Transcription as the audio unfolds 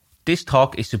This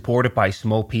talk is supported by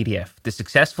SmallPDF, the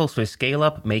successful Swiss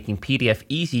scale-up making PDF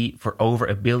easy for over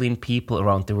 1 billion people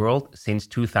around the world since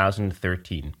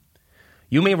 2013.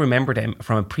 You may remember them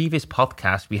from a previous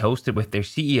podcast we hosted with their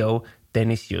CEO,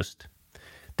 Dennis Just.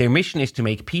 Their mission is to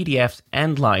make PDFs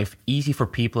and life easy for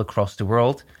people across the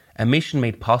world, a mission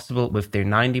made possible with their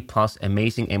 90-plus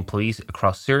amazing employees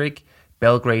across Zurich,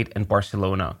 Belgrade and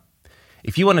Barcelona.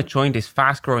 If you want to join this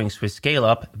fast-growing Swiss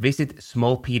scale-up, visit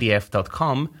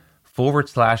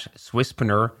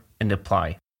smallpdf.com/Swisspreneur and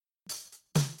apply.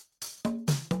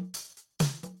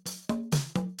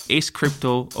 Is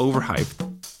crypto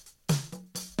overhyped?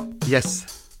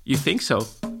 Yes. You think so?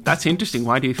 That's interesting.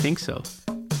 Why do you think so?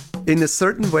 In a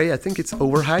certain way, I think it's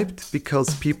overhyped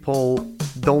because people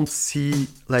don't see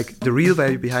like the real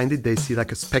value behind it. They see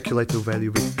like a speculative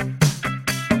value.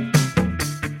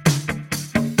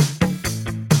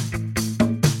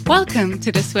 Welcome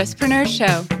to the Swisspreneur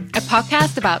Show, a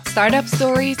podcast about startup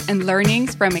stories and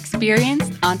learnings from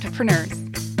experienced entrepreneurs.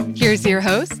 Here's your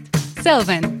host,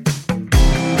 Sylvan.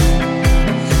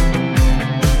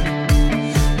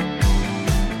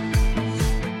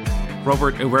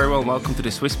 Robert, a very well welcome to the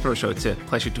Swisspreneur Show. It's a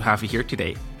pleasure to have you here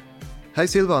today. Hi,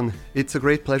 Sylvan. It's a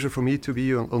great pleasure for me to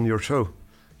be on your show.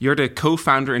 You're the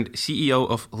co-founder and CEO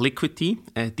of Liquity,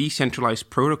 a decentralized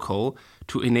protocol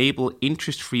to enable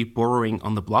interest-free borrowing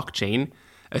on the blockchain,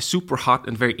 a super hot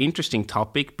and very interesting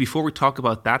topic. Before we talk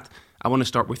about that, I want to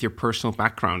start with your personal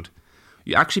background.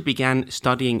 You actually began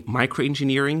studying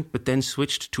microengineering, but then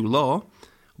switched to law.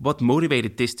 What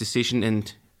motivated this decision,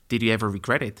 and did you ever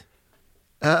regret it?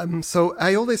 So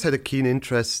I always had a keen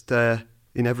interest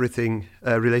in everything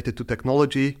related to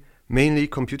technology, mainly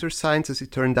computer science, as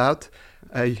it turned out.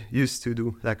 I used to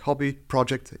do like hobby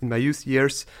projects in my youth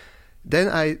years.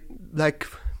 Then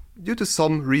due to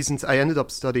some reasons, I ended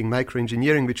up studying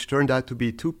microengineering, which turned out to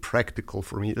be too practical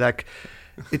for me. Like,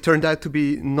 it turned out to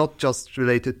be not just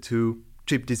related to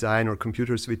chip design or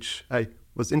computers, which I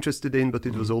was interested in, but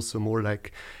it was also more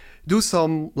like do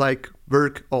some like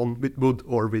work with wood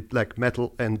or with like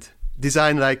metal and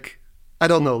design like, I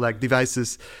don't know, like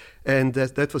devices. And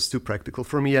that was too practical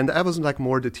for me. And I was like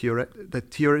more the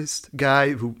theorist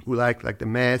guy who liked like the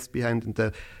math behind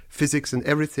the physics and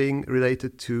everything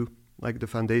related to like the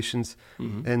foundations.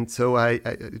 Mm-hmm. And so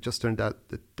it just turned out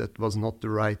that was not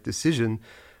the right decision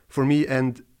for me.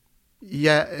 And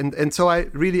yeah, and so I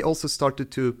really also started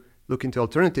to look into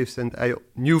alternatives. And I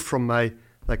knew from my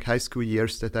like high school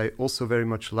years that I also very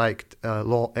much liked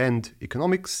law and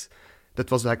economics. That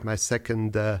was like my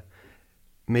second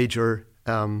major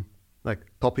like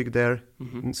topic there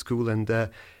in school. And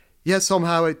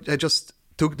somehow I just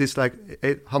took this like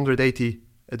 180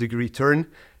 degree turn.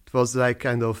 It was like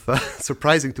kind of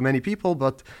surprising to many people,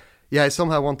 but yeah, I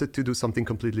somehow wanted to do something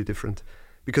completely different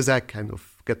because I kind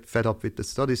of get fed up with the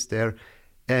studies there.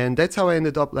 And that's how I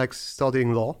ended up like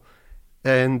studying law.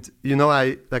 And, you know,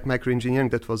 I like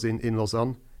microengineering that was in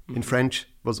Lausanne. In French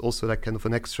was also like kind of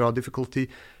an extra difficulty.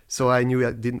 So I knew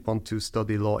I didn't want to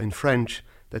study law in French.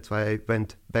 That's why I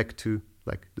went back to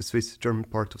like the Swiss-German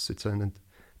part of Switzerland and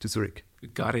to Zurich.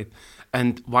 Got it.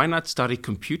 And why not study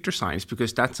computer science?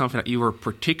 Because that's something that you were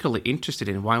particularly interested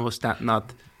in. Why was that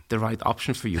not the right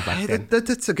option for you back then?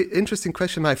 That's an interesting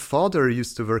question. My father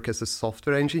used to work as a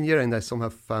software engineer, and I somehow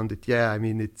found it. Yeah, I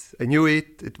mean, I knew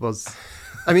it. It was,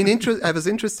 I mean, I was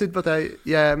interested, but it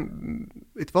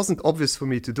wasn't obvious for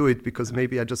me to do it because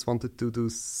maybe I just wanted to do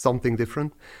something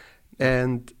different.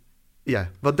 And yeah,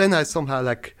 but then I somehow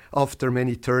like after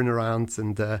many turnarounds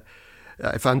and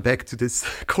I found back to this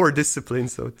core discipline.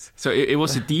 So it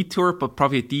was a detour, but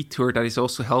probably a detour that is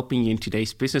also helping you in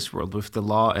today's business world with the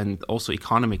law and also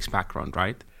economics background,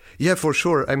 right? Yeah, for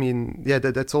sure. I mean, yeah,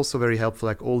 that's also very helpful,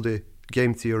 like all the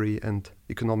game theory and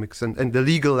economics and the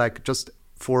legal, like just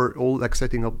for all like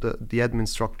setting up the admin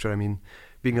structure. I mean,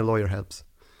 being a lawyer helps.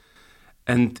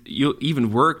 And you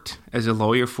even worked as a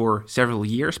lawyer for several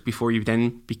years before you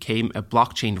then became a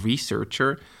blockchain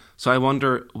researcher. So I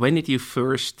wonder, when did your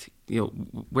first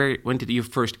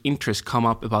interest come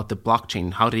up about the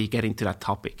blockchain? How did you get into that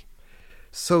topic?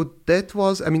 So that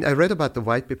was, I mean, I read about the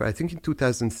white paper, I think in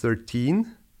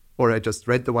 2013, or I just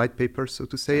read the white paper, so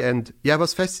to say. And yeah, I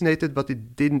was fascinated, but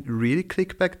it didn't really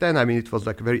click back then. I mean, it was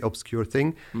like a very obscure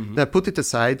thing. Mm-hmm. Then I put it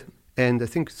aside. And I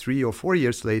think 3 or 4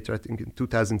 years later, I think in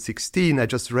 2016, I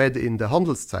just read in the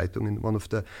Handelszeitung, in one of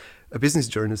the business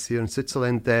journals here in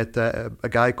Switzerland, that a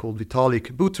guy called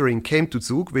Vitalik Buterin came to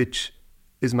Zug, which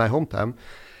is my hometown,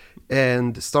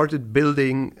 and started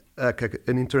building an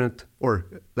internet or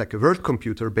like a world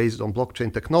computer based on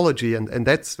blockchain technology. And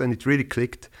that's when it really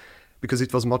clicked. because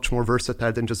it was much more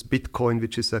versatile than just Bitcoin,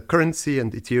 which is a currency,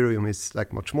 and Ethereum is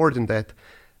like much more than that.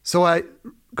 So I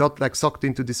got like sucked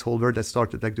into this whole world. I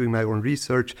started like doing my own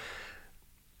research.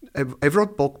 I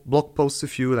wrote blog posts, a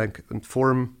few like and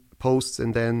forum posts,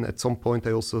 and then at some point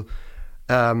I also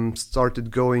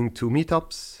started going to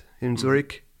meetups in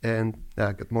Zurich, and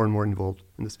got more and more involved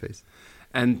in the space.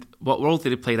 And what role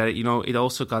did it play that, it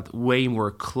also got way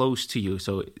more close to you?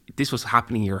 So this was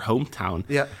happening in your hometown.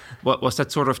 Yeah. What was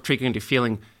that sort of triggering the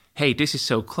feeling, hey, this is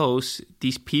so close,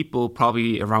 these people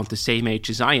probably around the same age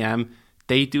as I am,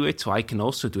 they do it, so I can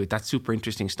also do it. That's super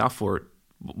interesting stuff. Or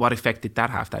what effect did that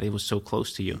have, that it was so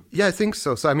close to you? Yeah, I think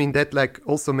so. So, I mean, that like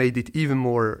also made it even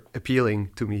more appealing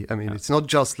to me. I mean, It's not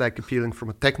just like appealing from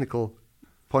a technical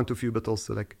point of view, but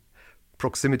also like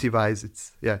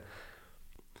proximity-wise,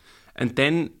 And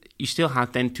then you still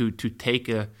had then to take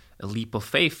a leap of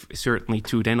faith, certainly,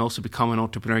 to then also become an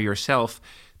entrepreneur yourself.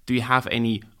 Do you have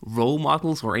any role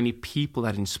models or any people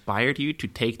that inspired you to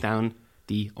take down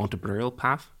the entrepreneurial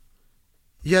path?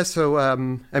 Yeah, so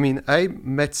I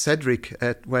met Cedric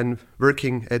when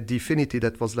working at Dfinity.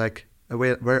 That was like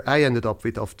where I ended up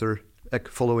with after like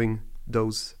following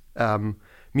those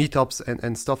meetups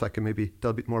and stuff. I can maybe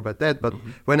tell a bit more about that. But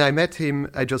when I met him,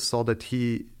 I just saw that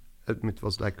it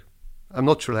was like, I'm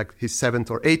not sure, like his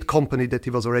 7th or 8th company that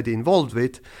he was already involved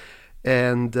with.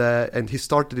 And he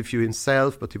started a few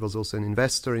himself, but he was also an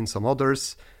investor in some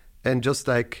others. And just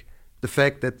like the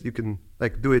fact that you can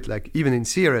like do it like even in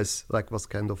CRS like was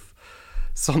kind of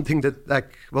something that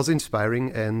like was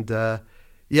inspiring. And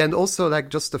and also like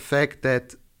just the fact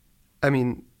that, I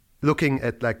mean, looking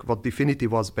at like what Dfinity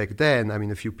was back then, I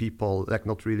mean, a few people like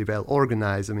not really well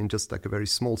organized, I mean, just like a very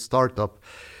small startup.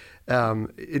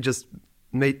 It just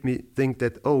made me think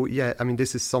that, I mean,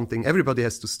 this is something everybody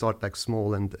has to start like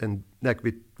small and like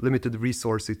with limited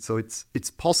resources. So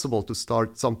it's possible to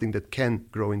start something that can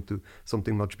grow into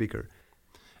something much bigger.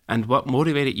 And what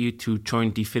motivated you to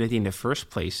join Dfinity in the first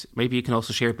place? Maybe you can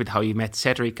also share a bit how you met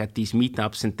Cedric at these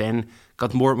meetups and then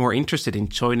got more and more interested in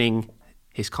joining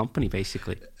his company,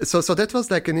 basically. So that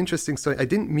was like an interesting story. I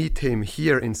didn't meet him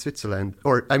here in Switzerland,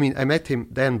 or I mean, I met him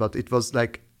then, but it was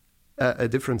like a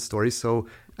different story. So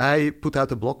I put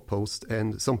out a blog post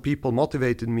and some people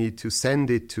motivated me to send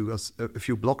it to a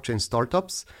few blockchain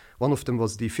startups. One of them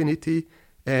was Dfinity,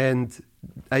 and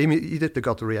I immediately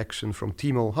got a reaction from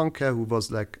Timo Hanke, who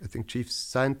was like, I think, chief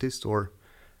scientist or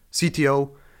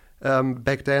CTO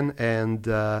back then.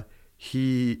 And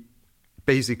he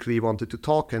basically wanted to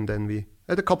talk. And then we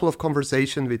had a couple of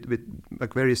conversations with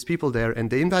like various people there.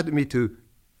 And they invited me to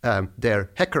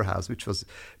their hacker house, which was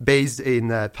based in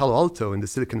Palo Alto in the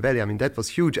Silicon Valley. I mean, that was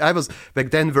huge. I was back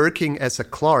then working as a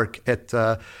clerk at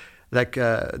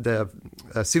the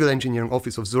civil engineering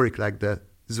office of Zurich, like the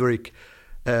Zurich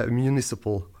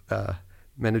municipal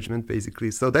management, basically.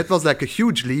 So that was like a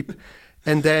huge leap.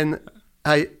 And then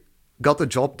I got a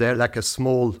job there, like a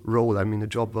small role. I mean, the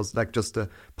job was like just a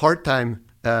part-time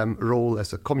role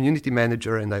as a community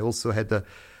manager. And I also had a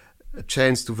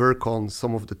chance to work on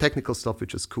some of the technical stuff,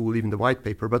 which was cool, even the white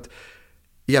paper. But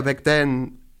yeah, back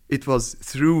then it was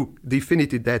through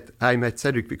Dfinity that I met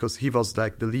Cedric, because he was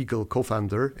like the legal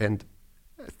co-founder, and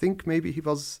I think maybe he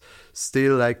was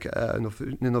still like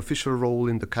an official role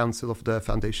in the council of the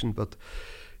foundation. But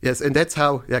yes, and that's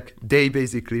how like they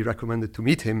basically recommended to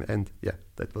meet him, and yeah,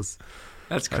 that's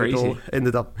crazy. How it all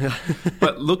ended up. Yeah.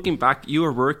 But looking back, you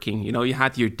were working, you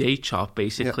had your day job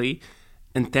basically. Yeah.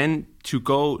 And then to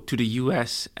go to the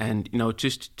US and,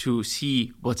 just to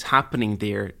see what's happening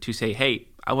there, to say, hey,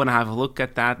 I want to have a look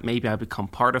at that. Maybe I become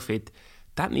part of it.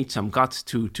 That needs some guts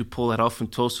to pull that off and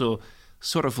to also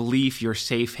sort of leave your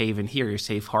safe haven here, your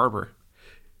safe harbor.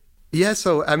 Yeah,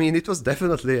 so, I mean, it was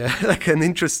definitely like an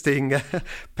interesting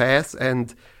path.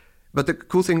 But the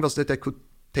cool thing was that I could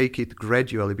take it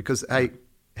gradually, because I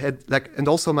had like, and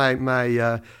also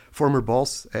my former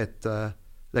boss at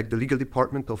like the legal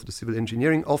department of the civil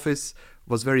engineering office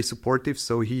was very supportive.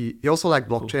 So he also liked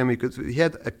blockchain, because he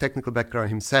had a technical background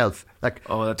himself, like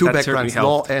two backgrounds,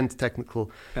 law and technical.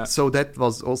 Yeah. So that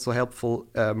was also helpful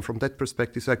from that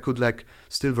perspective. So I could like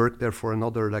still work there for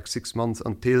another like 6 months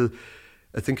until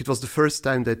I think it was the first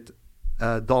time that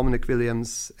Dominic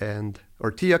Williams and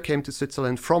Ortia came to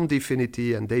Switzerland from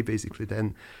Dfinity, and they basically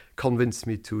then convinced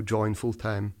me to join full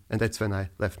time. And that's when I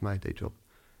left my day job.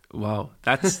 Wow,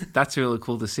 that's a really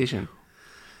cool decision.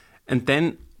 And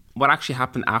then what actually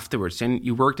happened afterwards? And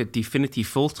you worked at Dfinity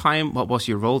full time. What was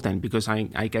your role then? Because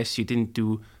I guess you didn't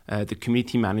do the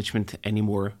community management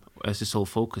anymore as a sole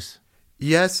focus.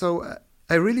 Yeah, so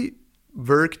I really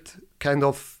worked kind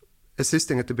of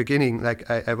assisting at the beginning. Like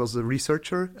I was a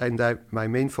researcher, and my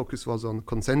main focus was on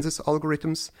consensus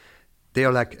algorithms. They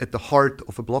are like at the heart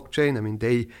of a blockchain. I mean,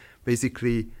 they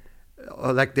basically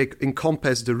like they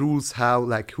encompass the rules, how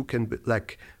like who can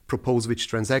like propose which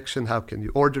transaction, how can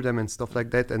you order them and stuff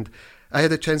like that. And I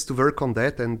had a chance to work on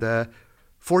that and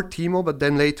for Timo, but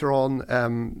then later on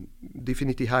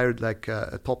Dfinity hired like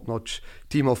a top-notch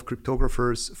team of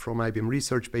cryptographers from IBM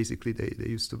Research. Basically they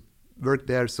used to work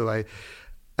there. So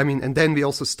I mean, and then we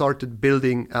also started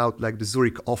building out like the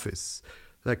Zurich office,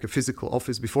 like a physical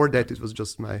office. Before that it was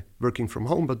just my working from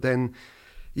home, but then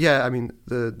I mean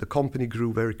the company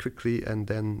grew very quickly, and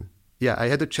then I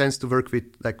had a chance to work with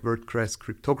like WordPress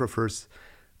cryptographers.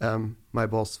 My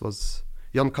boss was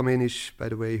Jan Kamenisch, by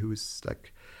the way, who's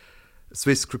like a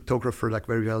Swiss cryptographer, like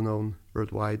very well known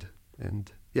worldwide.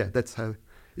 And that's how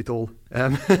it all.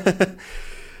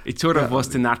 It sort of was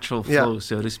the natural flow,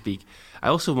 so to speak. I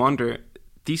also wonder,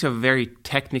 these are very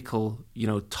technical,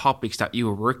 topics that you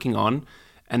were working on.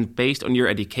 And based on your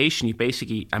education, you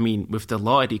basically, I mean, with the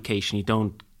law education, you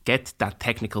don't get that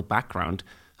technical background.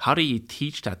 How do you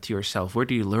teach that to yourself? Where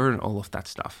do you learn all of that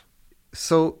stuff?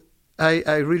 So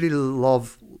I really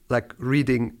love like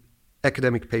reading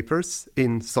academic papers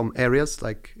in some areas,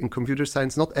 like in computer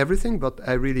science, not everything, but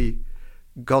I really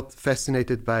got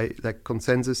fascinated by like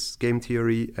consensus, game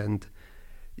theory, and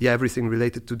everything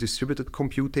related to distributed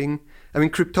computing. I mean,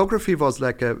 cryptography was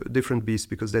like a different beast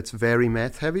because that's very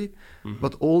math heavy,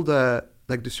 but all the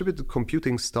like distributed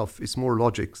computing stuff is more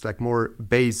logic, it's like more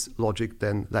base logic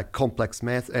than like complex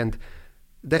math. And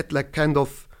that like kind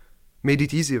of made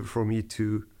it easier for me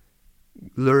to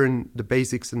learn the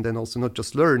basics, and then also not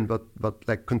just learn, but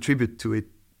like contribute to it,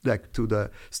 like to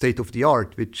the state of the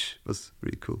art, which was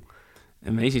really cool.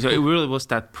 Amazing. So it really was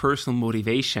that personal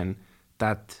motivation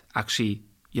that actually,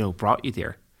 brought you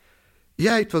there.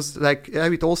 Yeah, it was like,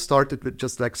 it all started with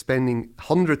just like spending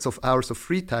hundreds of hours of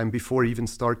free time before even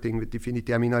starting with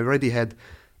Dfinity. I mean, I already had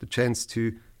the chance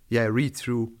to, read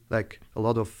through like a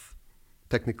lot of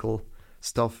technical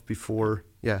stuff before,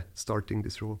 starting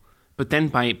this role. But then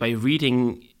by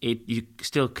reading it, you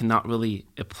still cannot really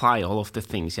apply all of the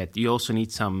things yet. You also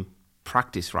need some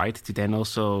practice, right? To then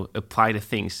also apply the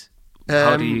things.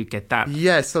 How do you get that?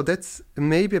 Yeah, so that's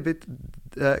maybe a bit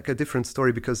a different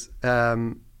story because,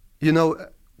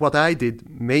 what I did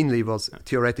mainly was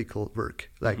theoretical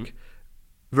work, like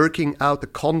working out a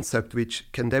concept which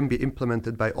can then be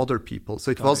implemented by other people.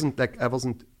 So it wasn't like I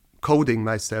wasn't coding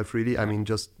myself really. I mean,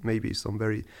 just maybe some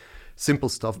very simple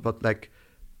stuff, but like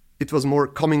it was more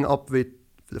coming up with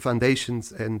the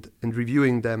foundations and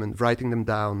reviewing them and writing them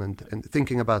down and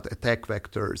thinking about attack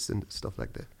vectors and stuff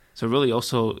like that. So really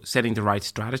also setting the right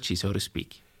strategy, so to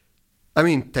speak. I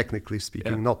mean, technically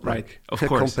speaking, not right. Like of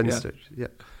course, company strategy. Yeah.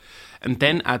 And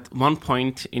then at one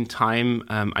point in time,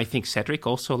 I think Cedric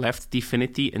also left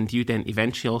Dfinity, and you then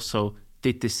eventually also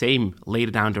did the same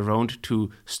later down the road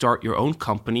to start your own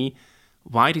company.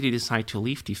 Why did you decide to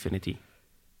leave Dfinity?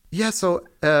 Yeah, so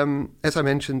as I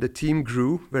mentioned, the team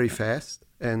grew very fast,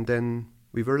 and then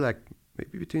we were like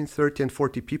maybe between 30 and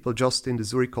 40 people just in the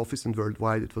Zurich office, and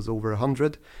worldwide it was over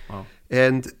 100. Wow.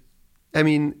 And I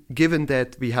mean, given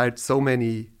that we hired so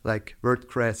many like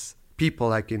WordPress people,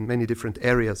 like in many different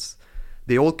areas,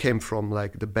 they all came from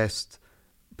like the best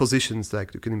positions,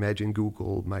 like you can imagine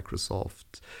Google,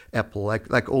 Microsoft, Apple,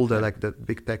 like all the like the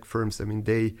big tech firms. I mean,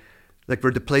 they like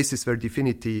were the places where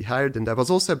Dfinity hired, and I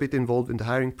was also a bit involved in the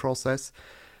hiring process.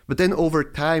 But then over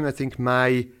time, I think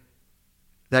my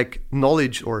like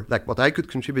knowledge or like what I could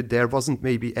contribute there wasn't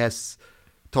maybe as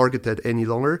targeted any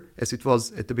longer as it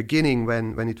was at the beginning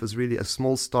when it was really a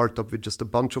small startup with just a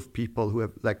bunch of people who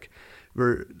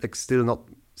were like still not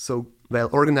so well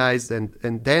organized,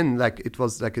 and then like it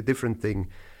was like a different thing,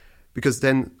 because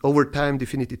then over time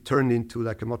Dfinity turned into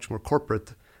like a much more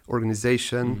corporate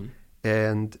organization,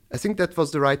 and I think that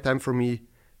was the right time for me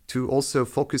to also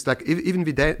focus, like even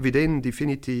within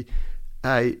Dfinity,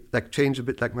 I like changed a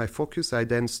bit like my focus. I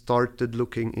then started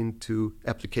looking into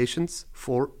applications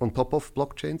on top of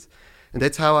blockchains, and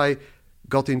that's how I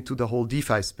got into the whole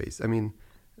DeFi space. I mean,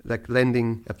 like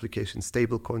lending applications,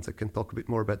 stable coins. I can talk a bit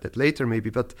more about that later maybe,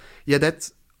 but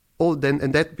that's all then,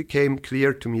 and that became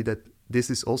clear to me that this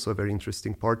is also a very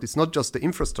interesting part. It's not just the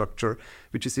infrastructure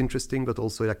which is interesting, but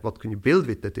also like what can you build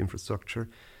with that infrastructure,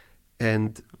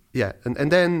 and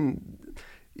then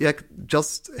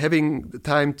just having the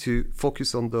time to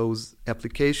focus on those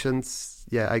applications.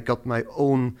 I got my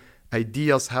own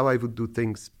ideas how I would do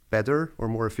things better or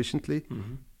more efficiently.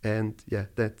 And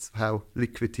that's how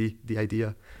Liquity, the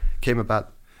idea, came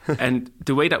about. And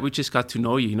the way that we just got to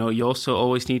know you, you also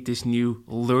always need this new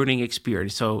learning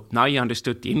experience. So now you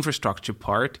understood the infrastructure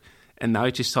part, and now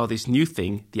you just saw this new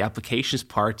thing, the applications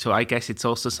part. So I guess it's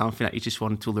also something that you just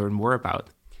wanted to learn more about.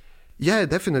 Yeah,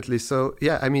 definitely. So,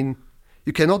 yeah, I mean,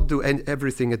 you cannot do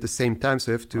everything at the same time.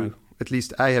 So you have to, right. At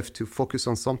least I have to focus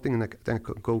on something and then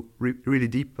go really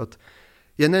deep. But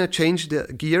yeah, and then I changed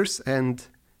the gears, and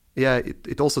yeah,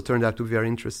 it also turned out to be very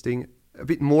interesting. A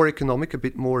bit more economic, a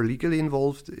bit more legally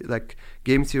involved. Like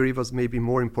game theory was maybe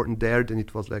more important there than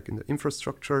it was like in the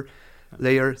infrastructure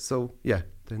layer. So yeah,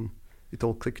 then it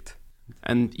all clicked.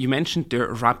 And you mentioned the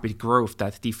rapid growth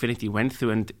that Dfinity went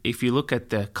through. And if you look at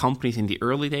the companies in the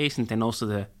early days and then also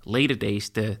the later days,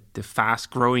 the fast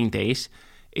growing days,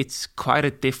 it's quite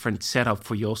a different setup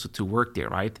for you also to work there,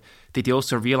 right? Did you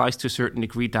also realize to a certain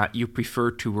degree that you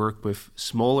prefer to work with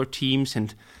smaller teams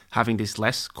and having this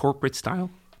less corporate style?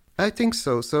 I think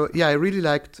so. So yeah, I really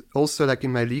liked also like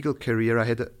in my legal career,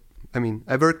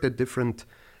 I worked at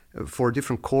for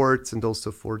different courts and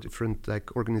also for different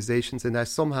like organizations, and I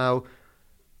somehow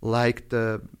liked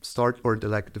the start or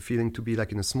the feeling to be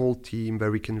like in a small team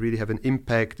where we can really have an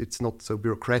impact. It's not so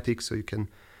bureaucratic, so you can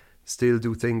still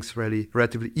do things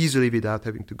relatively easily without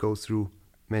having to go through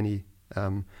many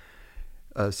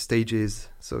stages.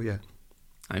 So yeah,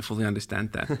 I fully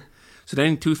understand that. So then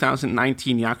in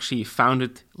 2019, you actually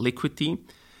founded Liquity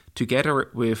together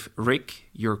with Rick,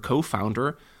 your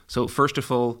co-founder. So first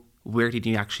of all, where did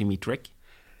you actually meet Rick?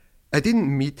 I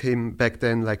didn't meet him back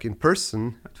then like in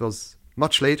person. It was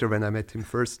much later when I met him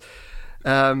first.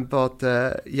 I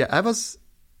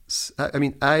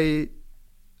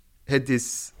had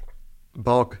this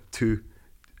bug to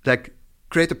like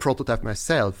create a prototype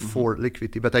myself for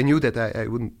Liquity, but I knew that I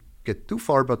wouldn't get too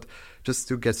far, but just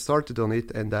to get started on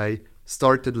it. And I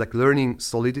started like learning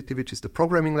Solidity, which is the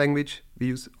programming language we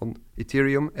use on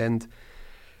Ethereum. And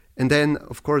then,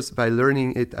 of course, by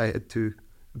learning it, I had to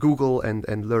Google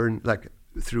and learn like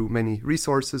through many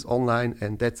resources online.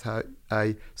 And that's how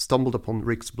I stumbled upon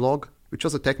Rick's blog, which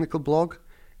was a technical blog.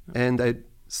 And I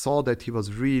saw that he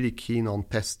was really keen on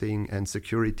testing and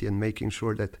security and making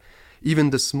sure that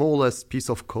even the smallest piece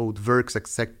of code works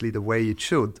exactly the way it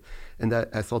should. And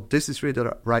I thought this is really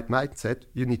the right mindset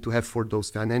you need to have for those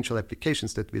financial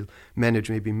applications that will manage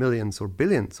maybe millions or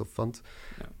billions of funds.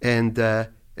 Yeah.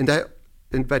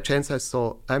 And by chance I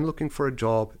saw, I'm looking for a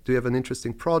job. Do you have an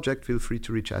interesting project? Feel free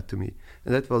to reach out to me.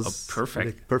 And that was a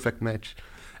perfect match.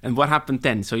 And what happened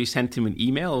then? So you sent him an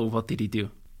email, or what did he do?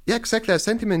 Yeah, exactly. I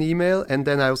sent him an email, and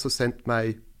then I also sent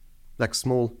my like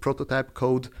small prototype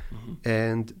code.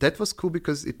 And that was cool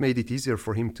because it made it easier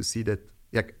for him to see that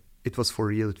it was for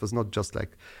real. It was not just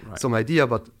like some idea,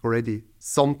 but already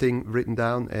something written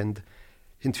down. And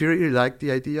he really liked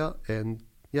the idea. And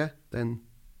yeah, then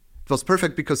it was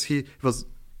perfect because he was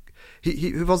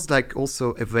like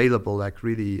also available like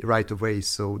really right away.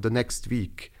 So the next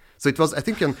week. So it was, I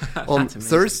think, on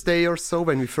Thursday or so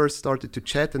when we first started to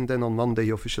chat, and then on Monday he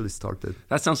officially started.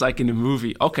 That sounds like in a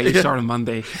movie. Okay, you start on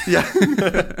Monday. Yeah.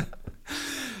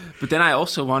 But then I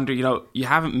also wonder, you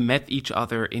haven't met each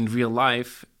other in real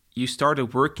life. You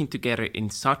started working together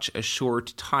in such a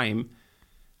short time.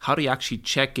 How do you actually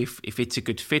check if it's a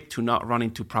good fit to not run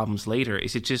into problems later?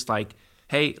 Is it just like,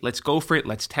 hey, let's go for it,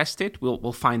 let's test it,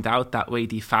 we'll find out that way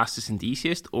the fastest and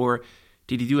easiest? Or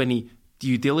did you do any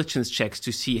due diligence checks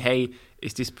to see, hey,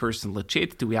 is this person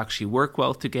legit? Do we actually work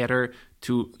well together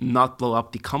to not blow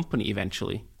up the company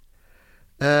eventually?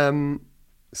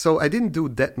 So I didn't do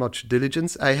that much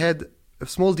diligence. I had a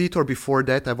small detour before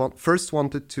that. I first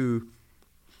wanted to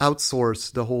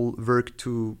outsource the whole work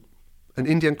to an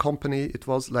Indian company. It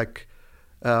was like,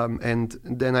 and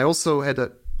then I also had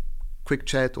a quick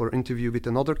chat or interview with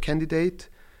another candidate.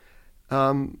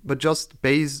 But just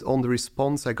based on the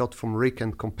response I got from Rick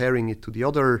and comparing it to the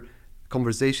other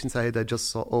conversations I had, I just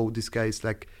saw, oh, this guy is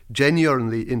like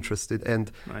genuinely interested.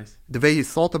 And the way he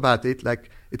thought about it, like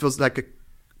it was like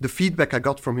the feedback I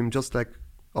got from him just like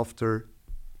after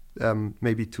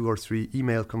maybe 2 or 3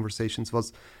 email conversations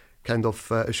was kind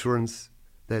of assurance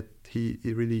that he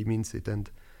really means it and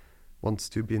wants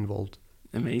to be involved.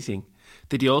 Amazing.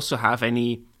 Did you also have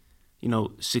any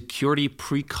security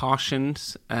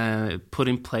precautions put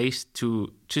in place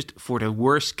to just for the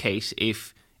worst case,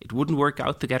 if it wouldn't work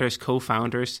out together as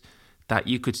co-founders, that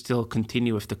you could still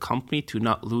continue with the company to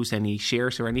not lose any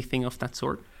shares or anything of that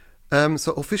sort?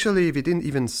 So officially, we didn't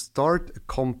even start a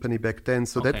company back then.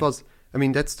 So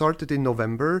that started in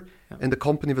November, and the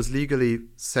company was legally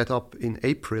set up in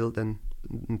April, then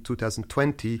in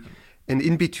 2020. And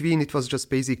in between, it was just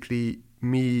basically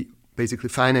me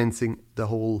financing the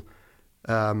whole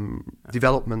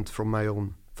development from my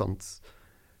own funds.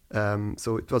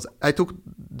 So I took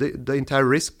the entire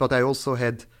risk, but I also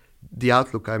had the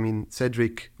outlook. I mean,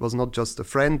 Cedric was not just a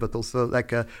friend, but also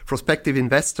like a prospective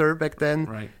investor back then.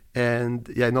 Right. And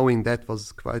knowing that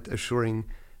was quite assuring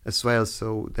as well.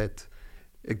 So that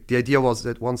the idea was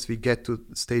that once we get to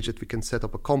the stage that we can set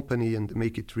up a company and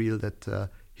make it real, that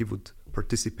he would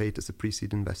participate as a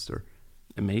pre-seed investor.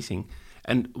 Amazing.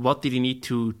 And what did you need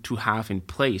to have in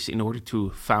place in order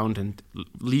to found and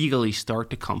legally start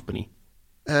the company?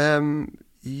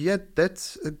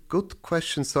 That's a good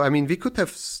question. So, I mean, we could have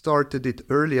started it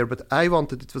earlier, but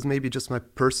it was maybe just my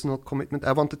personal commitment.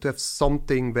 I wanted to have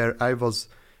something where I was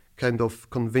kind of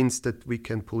convinced that we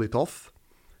can pull it off.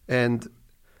 And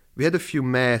we had a few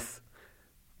math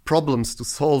problems to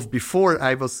solve before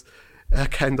I was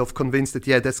kind of convinced that,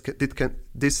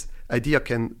 this idea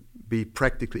can be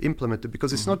practically implemented,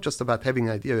 because it's not just about having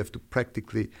an idea, you have to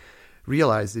practically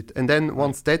realize it. And then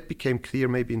once that became clear,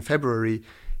 maybe in February,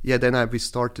 then we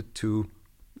started to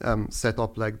set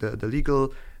up like the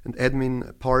legal and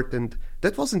admin part, and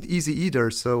that wasn't easy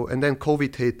either. So, and then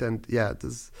COVID hit, and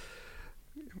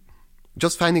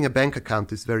just finding a bank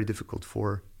account is very difficult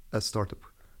for a startup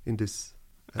in this.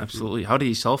 Absolutely. How did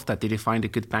you solve that? Did you find a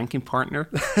good banking partner?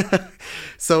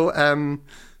 So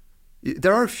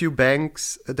there are a few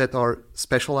banks that are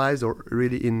specialized or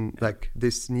really in like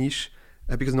this niche,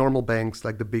 because normal banks,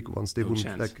 like the big ones, they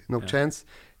wouldn't chance.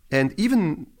 And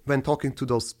even when talking to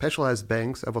those specialized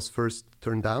banks, I was first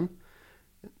turned down.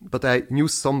 But I knew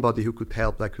somebody who could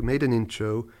help, like who made an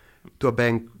intro to a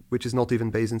bank which is not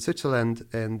even based in Switzerland,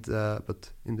 and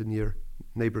but in the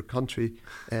neighbor country.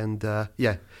 And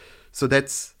so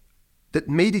that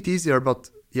made it easier. But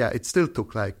it still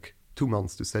took like 2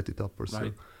 months to set it up or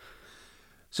so.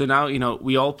 So now,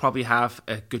 we all probably have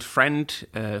a good friend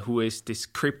who is this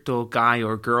crypto guy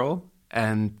or girl.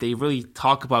 And they really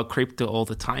talk about crypto all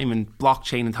the time and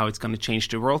blockchain and how it's going to change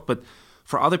the world. But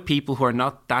for other people who are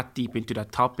not that deep into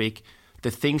that topic, the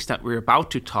things that we're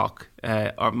about to talk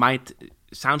might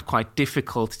sound quite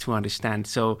difficult to understand.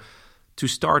 So to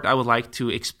start, I would like to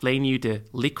explain you the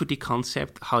liquidity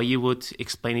concept, how you would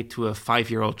explain it to a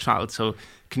 5-year-old child. So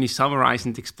can you summarize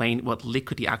and explain what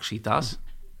liquidity actually does?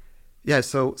 Yeah,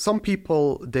 so some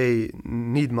people, they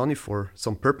need money for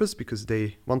some purpose because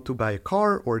they want to buy a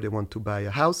car or they want to buy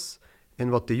a house.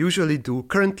 And what they usually do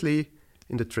currently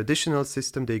in the traditional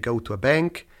system, they go to a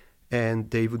bank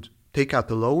and they would take out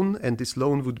a loan, and this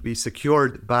loan would be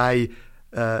secured by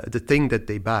the thing that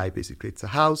they buy. Basically, it's a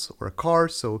house or a car.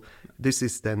 So this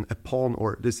is then a pawn,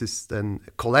 or this is then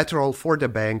collateral for the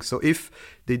bank. So if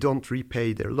they don't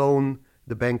repay their loan,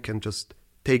 the bank can just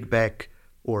take back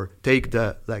or take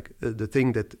the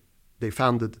thing that they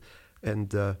founded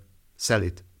and sell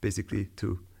it, basically,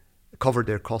 to cover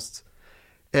their costs.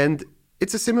 And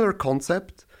it's a similar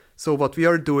concept. So what we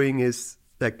are doing is,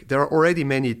 like, there are already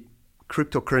many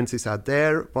cryptocurrencies out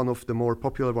there. One of the more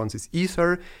popular ones is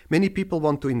Ether. Many people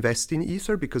want to invest in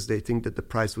Ether because they think that the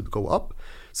price would go up.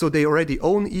 So they already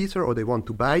own Ether or they want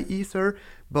to buy Ether.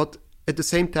 But at the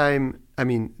same time, I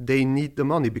mean, they need the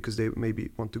money because they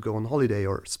maybe want to go on holiday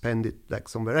or spend it like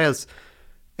somewhere else.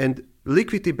 And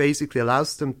liquidity basically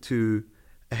allows them to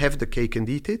have the cake and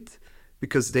eat it,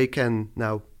 because they can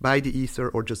now buy the Ether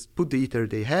or just put the Ether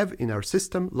they have in our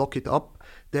system, lock it up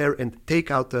there and take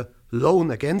out a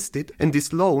loan against it. And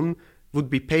this loan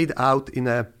would be paid out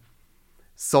in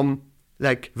some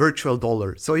like virtual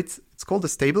dollar. So it's called a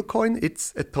stable coin.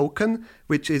 It's a token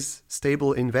which is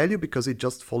stable in value because it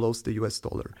just follows the US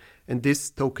dollar. And this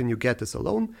token you get as a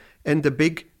loan. And the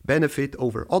big benefit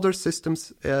over other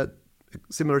systems,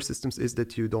 similar systems, is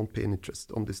that you don't pay an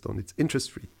interest on this loan. It's interest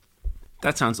free.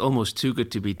 That sounds almost too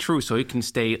good to be true. So you can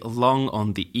stay long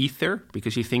on the Ether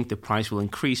because you think the price will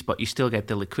increase, but you still get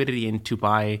the liquidity in to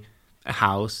buy a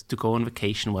house, to go on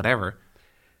vacation, whatever.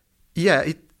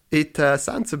 Yeah, it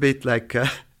sounds a bit like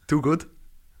too good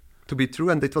to be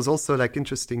true. And it was also like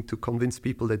interesting to convince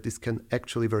people that this can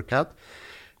actually work out.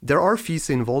 There are fees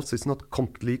involved, so it's not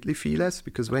completely feeless,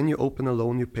 because when you open a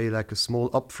loan, you pay like a small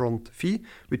upfront fee,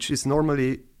 which is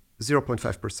normally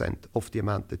 0.5% of the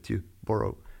amount that you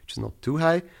borrow, which is not too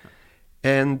high.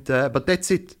 And but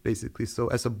that's it, basically. So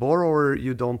as a borrower,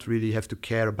 you don't really have to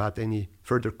care about any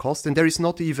further cost. And there is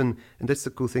not even, and that's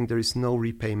the cool thing, there is no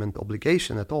repayment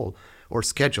obligation at all or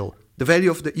schedule. The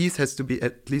value of the ETH has to be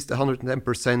at least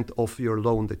 110% of your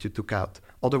loan that you took out.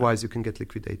 Otherwise, you can get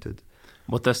liquidated.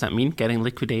 What does that mean, getting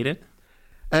liquidated?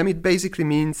 It basically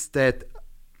means that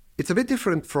it's a bit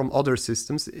different from other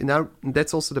systems.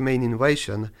 That's also the main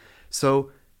innovation. So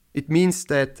it means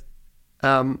that,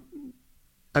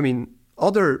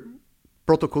 other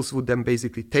protocols would then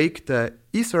basically take the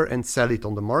Ether and sell it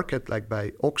on the market, like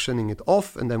by auctioning it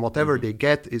off, and then whatever they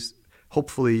get is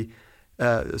hopefully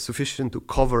sufficient to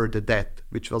cover the debt,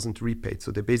 which wasn't repaid.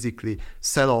 So they basically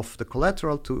sell off the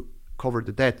collateral to cover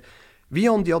the debt. We,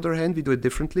 on the other hand, we do it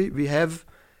differently. We have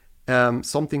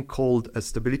something called a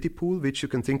stability pool, which you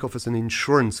can think of as an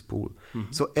insurance pool.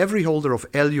 So every holder of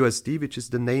LUSD, which is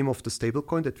the name of the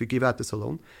stablecoin that we give out as a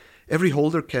loan, every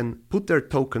holder can put their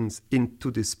tokens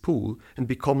into this pool and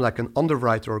become like an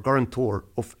underwriter or guarantor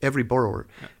of every borrower.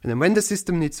 Yeah. And then when the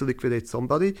system needs to liquidate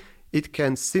somebody, it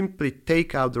can simply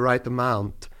take out the right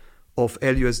amount of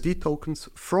LUSD tokens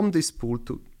from this pool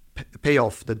to pay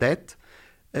off the debt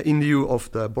in lieu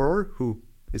of the borrower who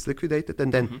is liquidated,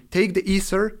 and then take the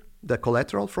Ether, the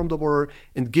collateral from the borrower,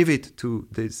 and give it to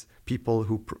these people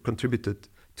who contributed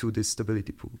to this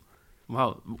stability pool.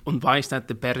 Wow. And why is that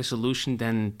the better solution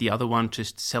than the other one,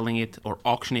 just selling it or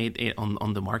auctioning it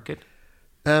on the market?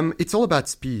 It's all about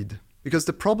speed. Because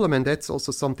the problem, and that's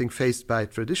also something faced by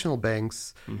traditional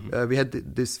banks, we had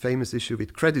this famous issue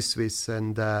with Credit Suisse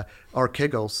and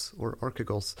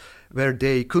Archegos, where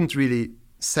they couldn't really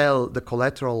sell the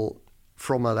collateral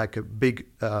from a big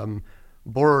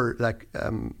borrower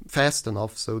fast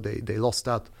enough, so they lost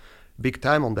out big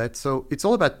time on that. So it's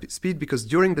all about speed, because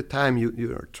during the time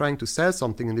you're trying to sell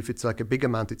something, and if it's like a big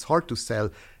amount, it's hard to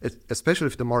sell, especially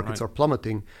if the markets are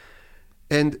plummeting.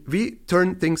 And we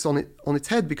turn things on its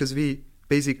head, because we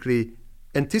basically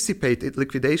anticipate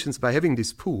liquidations by having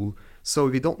this pool. So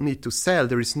we don't need to sell.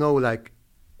 There is no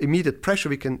immediate pressure.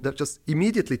 We can just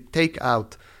immediately take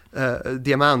out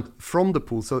the amount from the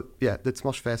pool. So yeah, that's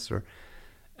much faster.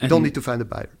 You don't need to find a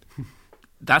buyer.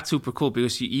 That's super cool,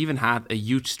 because you even had a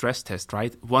huge stress test,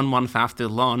 right? 1 month after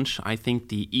launch, I think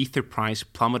the Ether price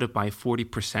plummeted by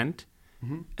 40%.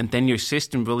 And then your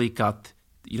system really got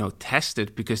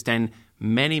tested, because then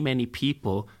many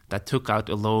people that took out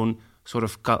a loan sort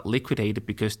of got liquidated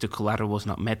because the collateral was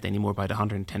not met anymore by the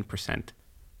 110%.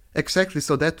 Exactly.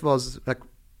 So that was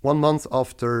 1 month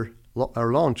after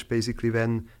our launch, basically,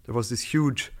 when there was this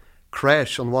huge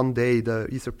crash on one day. The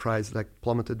Ether price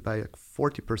plummeted by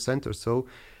 40% or so,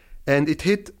 and it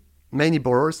hit many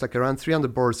borrowers, around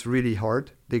 300 borrowers, really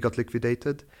hard. They got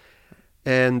liquidated,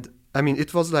 and I mean,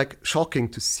 it was shocking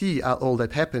to see all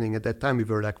that happening. At that time, we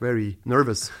were very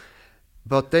nervous.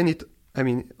 But then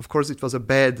of course, it was a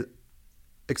bad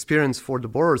experience for the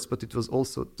borrowers, but it was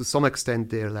also to some extent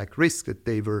their risk that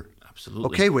they were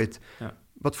okay with. Yeah.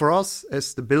 But for us,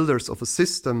 as the builders of a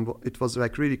system, it was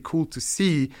really cool to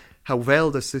see how well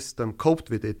the system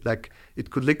coped with it. It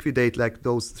could liquidate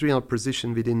those 300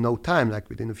 positions within no time,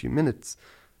 within a few minutes.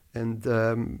 And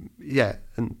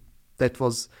and that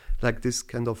was this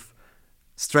kind of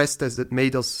stress test that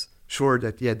made us sure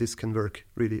that, this can work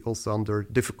really also under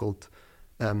difficult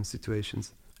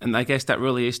situations. And I guess that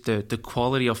really is the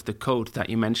quality of the code that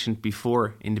you mentioned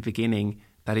before in the beginning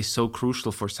that is so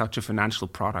crucial for such a financial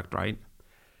product, right?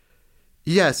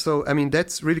 Yeah, so I mean,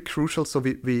 that's really crucial. So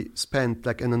we spent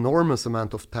an enormous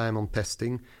amount of time on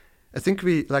testing. I think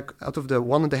we out of the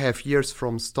 1.5 years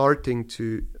from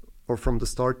the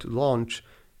start to launch,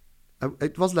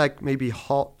 it was maybe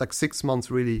 6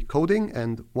 months really coding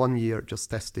and 1 year just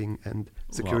testing and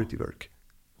security work.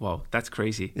 Wow, that's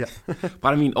crazy. Yeah.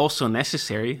 But I mean, also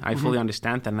necessary. I fully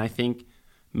understand that. And I think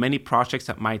many projects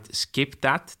that might skip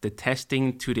the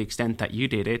testing to the extent that you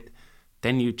did it,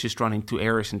 then you just run into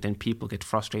errors and then people get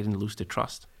frustrated and lose the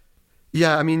trust.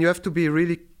 Yeah, I mean, you have to be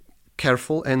really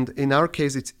careful. And in our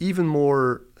case, it's even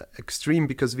more extreme,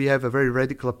 because we have a very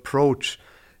radical approach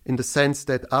in the sense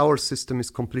that our system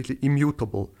is completely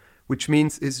immutable, which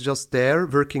means it's just there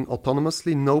working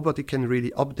autonomously. Nobody can really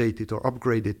update it or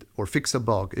upgrade it or fix a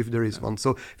bug if there is one.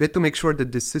 So we had to make sure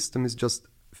that this system is just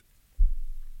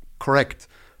correct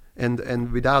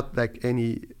and without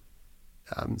any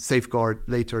safeguard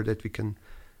later that we can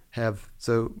have.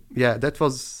 So yeah, that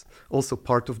was also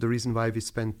part of the reason why we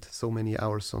spent so many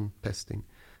hours on testing.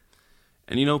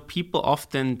 And people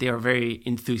often, they are very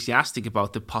enthusiastic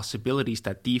about the possibilities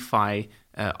that DeFi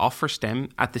offers them.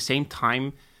 At the same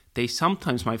time, they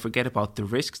sometimes might forget about the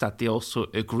risks that they also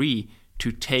agree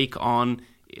to take on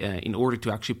in order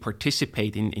to actually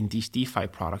participate in these DeFi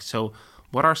products. So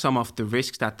what are some of the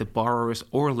risks that the borrowers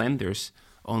or lenders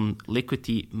on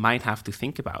Liquity might have to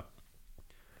think about?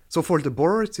 So for the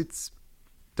borrowers,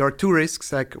 there are two risks.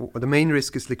 The main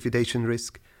risk is liquidation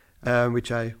risk,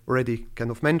 which I already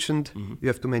kind of mentioned. You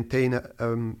have to maintain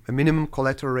a minimum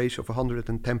collateral ratio of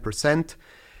 110%.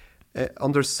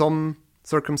 Under some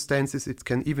circumstances, it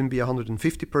can even be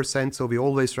 150%. So we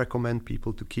always recommend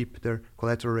people to keep their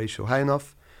collateral ratio high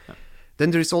enough.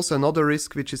 Then there is also another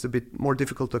risk, which is a bit more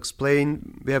difficult to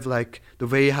explain. We have like the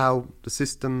way how the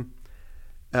system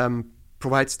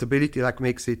provides stability, like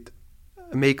makes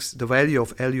the value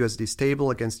of LUSD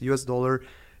stable against US dollar,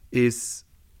 is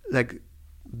like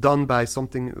done by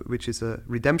something which is a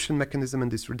redemption mechanism,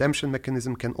 and this redemption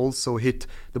mechanism can also hit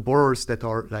the borrowers that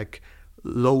are like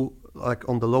low, like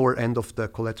on the lower end of the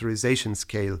collateralization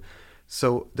scale.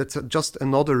 So that's just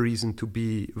another reason to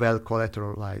be well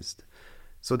collateralized.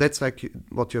 So that's like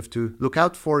what you have to look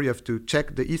out for. You have to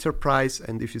check the Ether price,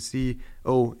 and if you see,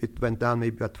 oh, it went down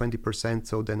maybe by 20%,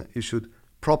 so then you should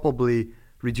probably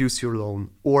reduce your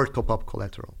loan or top up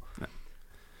collateral. Yeah.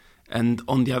 And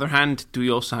on the other hand, do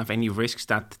you also have any risks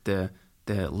that the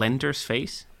lenders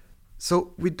face?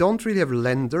 So we don't really have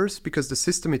lenders because the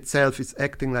system itself is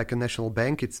acting like a national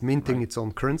bank. It's minting its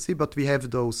own currency, but we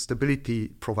have those stability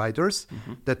providers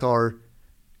that are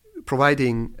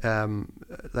providing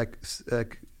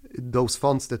those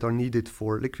funds that are needed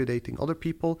for liquidating other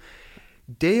people.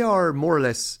 They are more or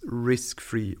less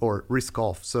risk-free or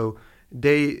risk-off. So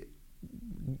they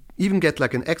even get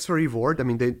like an extra reward. I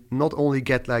mean, they not only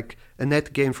get like a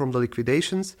net gain from the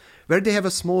liquidations, where they have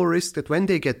a small risk that when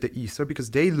they get the Ether,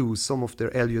 because they lose some of their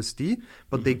LUSD,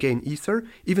 but they gain Ether,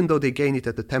 even though they gain it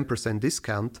at a 10%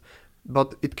 discount.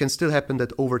 But it can still happen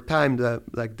that over time,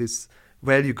 this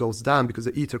value goes down because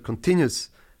the Ether continues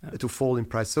to fall in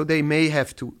price. So they may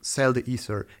have to sell the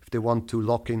Ether if they want to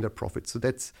lock in their profit. So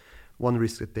that's one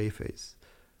risk that they face.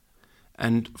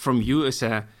 And from you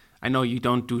I know you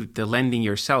don't do the lending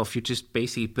yourself. You just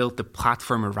basically built the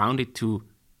platform around it to,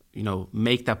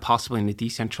 make that possible in a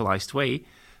decentralized way.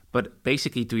 But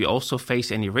basically, do you also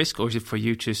face any risk, or is it for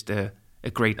you just a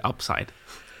great upside?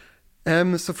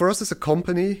 So for us as a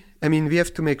company, I mean, we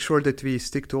have to make sure that we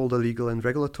stick to all the legal and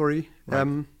regulatory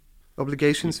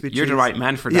obligations. You're the right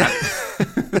man for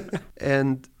that.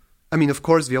 And I mean, of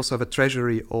course, we also have a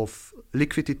treasury of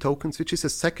liquidity tokens, which is a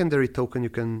secondary token. You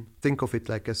can think of it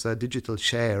like as a digital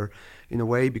share in a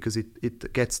way, because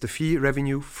it gets the fee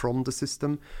revenue from the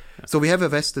system. Yeah. So we have a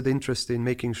vested interest in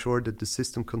making sure that the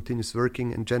system continues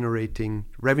working and generating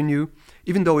revenue,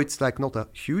 even though it's like not a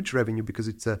huge revenue because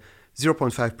it's a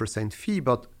 0.5% fee.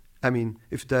 But I mean,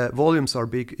 if the volumes are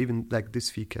big, even like this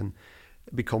fee can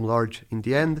become large in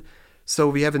the end. So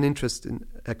we have an interest in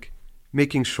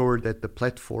making sure that the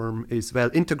platform is well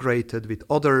integrated with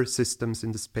other systems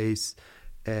in the space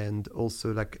and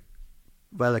also like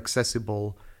well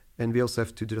accessible. And we also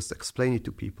have to just explain it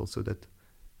to people so that,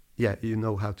 you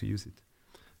know how to use it.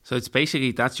 So it's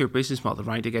basically, that's your business model,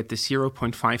 right? You get the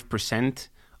 0.5%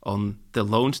 on the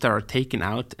loans that are taken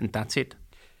out, and that's it.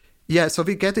 Yeah, so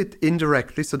we get it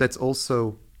indirectly. So that's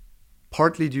also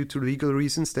partly due to legal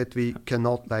reasons that we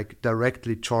cannot like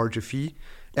directly charge a fee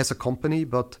as a company,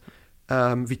 but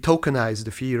we tokenize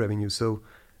the fee revenue. So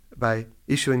by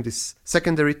issuing this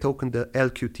secondary token, the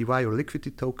LQTY or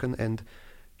liquidity token, and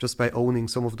just by owning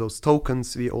some of those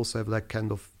tokens, we also have like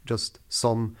kind of just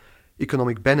some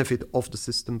economic benefit of the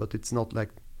system, but it's not like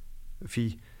a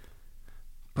fee.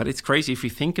 But it's crazy if you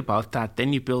think about that,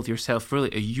 then you build yourself really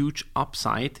a huge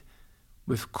upside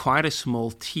with quite a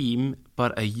small team,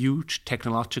 but a huge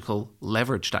technological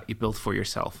leverage that you built for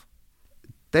yourself.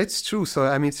 That's true. So,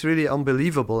 I mean, it's really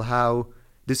unbelievable how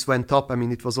this went up. I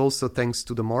mean, it was also thanks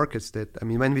to the markets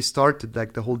when we started,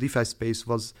 like the whole DeFi space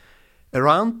was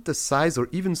around the size or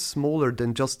even smaller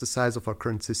than just the size of our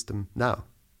current system now.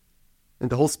 And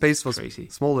the whole space was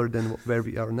smaller than where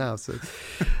we are now. So,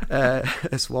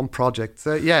 as one project.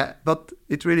 So, but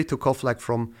it really took off like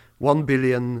from 1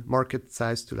 billion market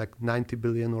size to like 90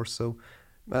 billion or so.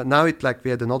 Now we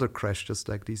had another crash just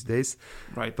like these days.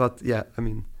 Right. But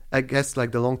I guess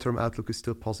like the long-term outlook is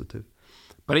still positive.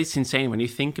 But it's insane when you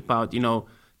think about,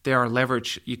 there are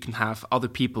leverage. You can have other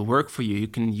people work for you. You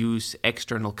can use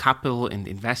external capital and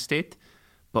invest it.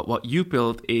 But what you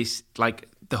build is like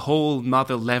the whole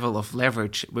another level of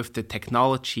leverage with the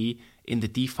technology in the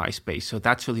DeFi space. So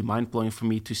that's really mind-blowing for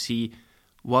me to see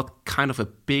what kind of a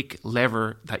big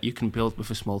lever that you can build with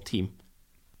a small team.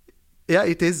 Yeah,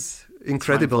 it is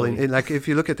incredible. Like if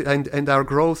you look at it, and our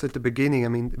growth at the beginning, I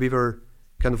mean, we were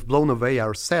kind of blown away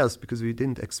ourselves because we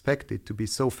didn't expect it to be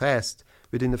so fast.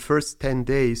 Within the first 10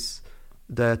 days,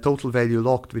 the total value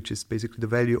locked, which is basically the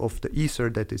value of the Ether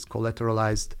that is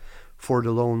collateralized for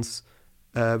the loans,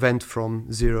 went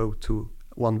from 0 to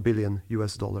 $1 billion.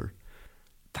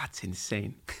 That's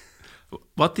insane.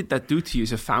 What did that do to you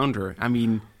as a founder? I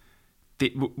mean,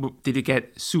 did you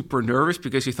get super nervous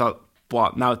because you thought,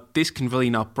 wow, now this can really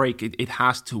not break. It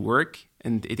has to work,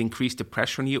 and it increased the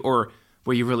pressure on you? Or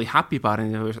were you really happy about it?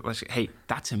 And it was like, hey,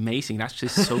 that's amazing. That's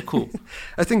just so cool.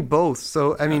 I think both.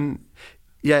 So, I mean,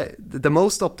 yeah, the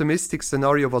most optimistic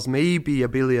scenario was maybe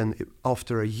 $1 billion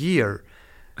after a year.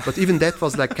 But even that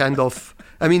was like kind of,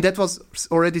 I mean, that was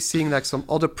already seeing like some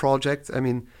other projects. I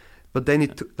mean, but then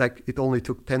it only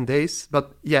took 10 days.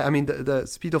 But yeah, I mean, the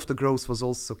speed of the growth was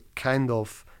also kind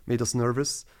of made us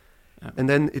nervous. Yeah. And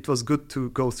then it was good to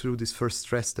go through this first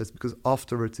stress test, because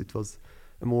afterwards it was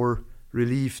a more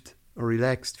relieved or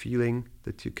relaxed feeling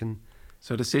that you can.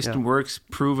 So the system works,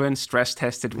 proven, stress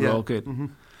tested, we're all good. Mm-hmm.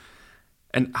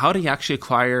 And how do you actually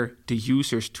acquire the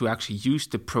users to actually use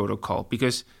the protocol?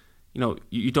 Because, you know,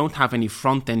 you don't have any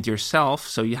front end yourself,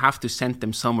 so you have to send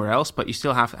them somewhere else, but you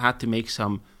still had to make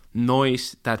some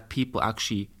noise that people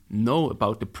actually know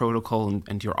about the protocol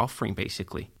and your offering,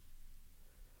 basically.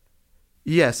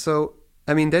 Yeah, so,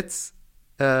 I mean, that's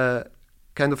kind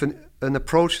of an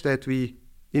approach that we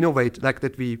innovate, like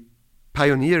that we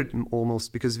pioneered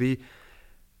almost, because we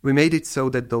made it so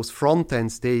that those front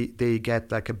ends, they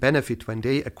get like a benefit when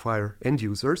they acquire end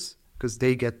users, because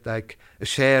they get like a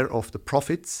share of the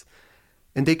profits.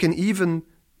 And they can even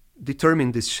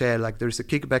determine this share, like there's a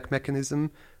kickback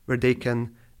mechanism where they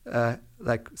can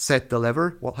like set the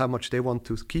lever, how much they want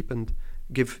to keep and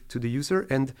give to the user.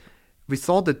 And we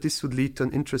thought that this would lead to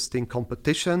an interesting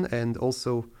competition and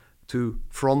also to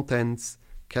front ends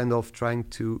kind of trying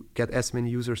to get as many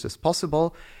users as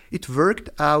possible. It worked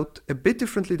out a bit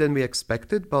differently than we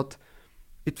expected, but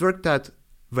it worked out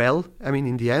well, I mean,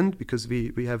 in the end, because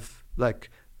we have like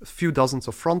a few dozens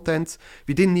of front ends.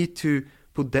 We didn't need to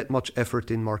put that much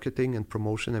effort in marketing and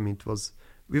promotion. I mean,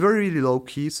 we were really low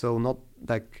key, so not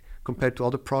like compared to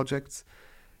other projects.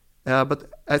 But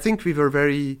I think we were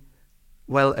very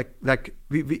well, like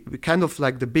we kind of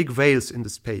like the big whales in the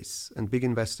space and big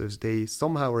investors, they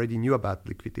somehow already knew about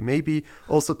Liquidity. Maybe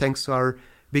also thanks to our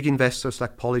big investors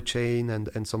like Polychain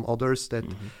and some others that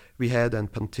we had,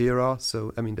 and Pantera.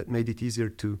 So, I mean, that made it easier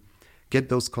to get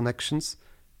those connections.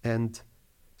 And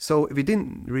so we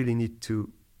didn't really need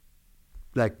to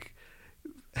like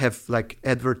have like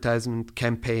advertisement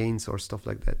campaigns or stuff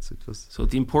like that. So it was. So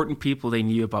the important people, they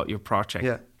knew about your project.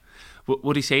 Yeah.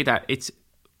 Would you say that it's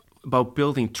about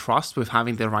building trust with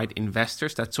having the right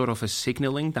investors? That's sort of a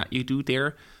signaling that you do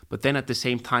there. But then at the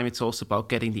same time, it's also about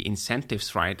getting the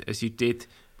incentives right, as you did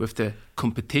with the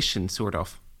competition, sort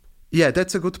of. Yeah,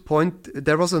 that's a good point.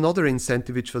 There was another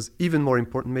incentive which was even more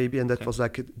important maybe, and that was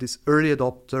like this early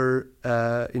adopter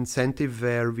incentive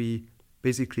where we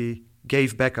basically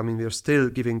gave back. I mean, we are still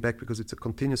giving back because it's a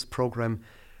continuous program.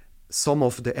 Some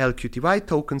of the LQTY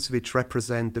tokens, which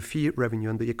represent the fee revenue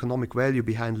and the economic value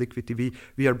behind Liquidity,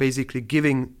 we are basically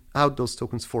giving out those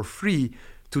tokens for free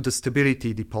to the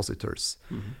stability depositors.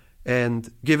 Mm-hmm.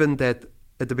 And given that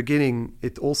at the beginning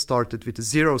it all started with a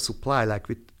zero supply, like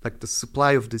the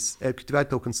supply of this LQTY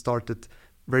token started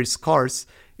very scarce,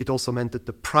 it also meant that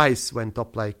the price went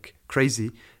up like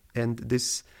crazy, and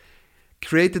this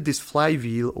created this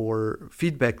flywheel or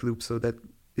feedback loop, so that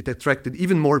it attracted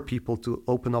even more people to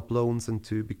open up loans and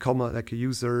to become a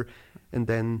user, and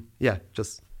then,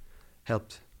 just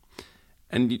helped.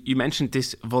 And you mentioned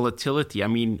this volatility. I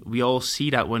mean, we all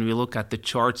see that when we look at the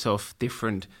charts of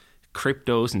different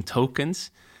cryptos and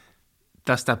tokens.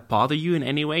 Does that bother you in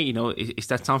any way? You know, is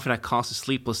that something that causes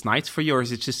sleepless nights for you, or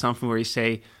is it just something where you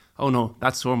say, oh no,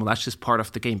 that's normal, that's just part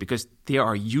of the game? Because there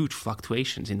are huge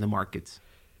fluctuations in the markets.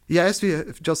 Yeah, as we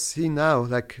have just seen now,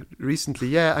 like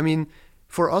recently, I mean,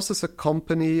 for us as a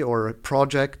company or a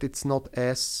project, it's not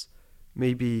as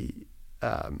maybe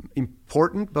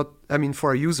important, but I mean,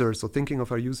 for our users, so thinking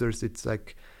of our users, it's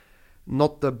like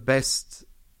not the best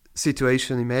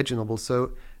situation imaginable.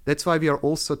 So that's why we are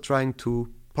also trying to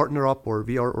partner up, or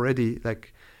we are already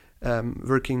like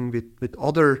working with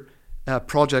other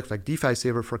projects like DeFi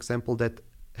Saver, for example, that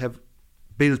have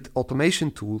built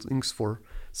automation tools for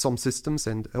some systems,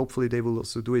 and hopefully they will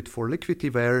also do it for Liquidity,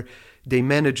 where they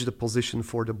manage the position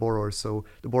for the borrower. So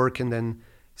the borrower can then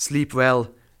sleep well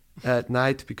at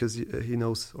night because he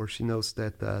knows or she knows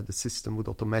that the system would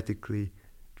automatically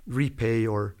repay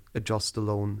or adjust the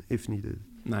loan if needed.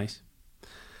 Nice.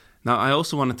 Now, I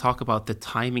also want to talk about the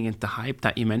timing and the hype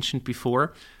that you mentioned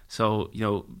before. So, you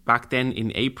know, back then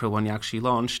in April when you actually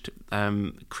launched,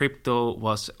 crypto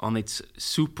was on its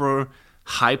super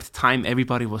hyped time.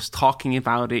 Everybody was talking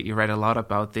about it. You read a lot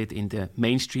about it in the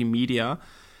mainstream media.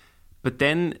 But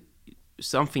then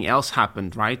something else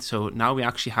happened, right? So now we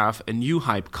actually have a new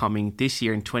hype coming this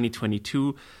year in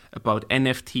 2022 about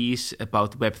NFTs,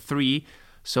 about Web3.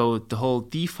 So the whole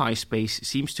DeFi space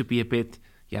seems to be a bit,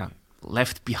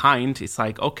 left behind. It's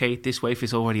like, okay, this wave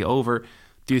is already over.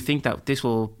 Do you think that this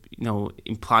will,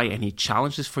 imply any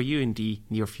challenges for you in the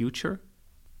near future?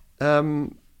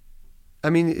 I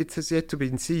mean, it has yet to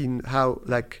be seen how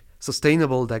like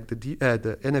sustainable like the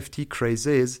NFT craze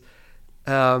is.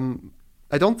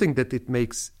 I don't think that it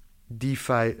makes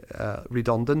DeFi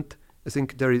redundant. I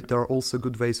think there are also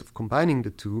good ways of combining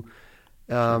the two,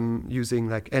 using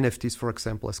like NFTs, for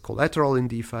example, as collateral in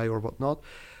DeFi or whatnot.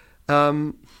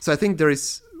 So I think there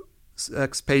is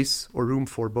space or room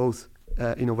for both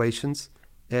innovations.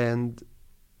 And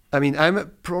I mean,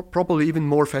 I'm probably even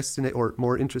more fascinated or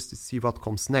more interested to see what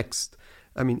comes next.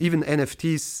 I mean, even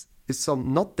NFTs is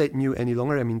not that new any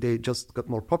longer. I mean, they just got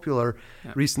more popular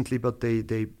recently, but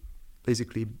they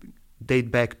basically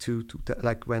date back to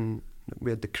like when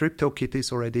we had the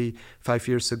CryptoKitties already 5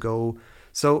 years ago.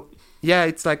 So yeah,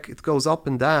 it's like it goes up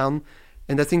and down.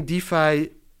 And I think DeFi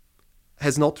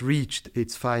has not reached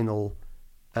its final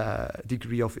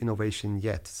degree of innovation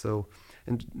yet. So,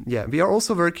 and yeah, we are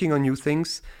also working on new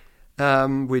things,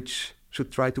 which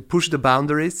should try to push the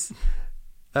boundaries.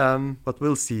 But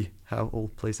we'll see how all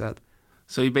plays out.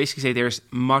 So you basically say there's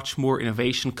much more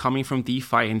innovation coming from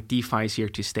DeFi, and DeFi is here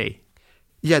to stay.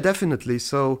 Yeah, definitely.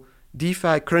 So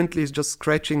DeFi currently is just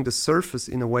scratching the surface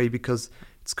in a way, because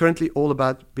it's currently all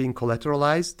about being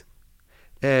collateralized.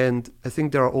 And I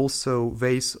think there are also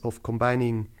ways of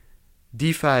combining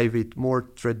DeFi with more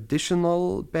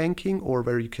traditional banking, or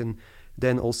where you can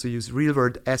then also use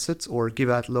real-world assets or give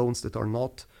out loans that are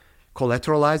not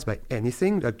collateralized by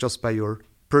anything, like just by your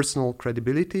personal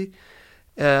credibility.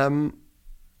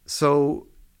 So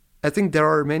I think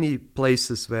there are many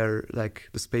places where like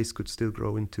the space could still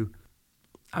grow into.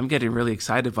 I'm getting really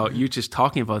excited about you just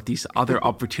talking about these other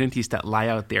opportunities that lie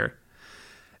out there.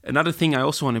 Another thing I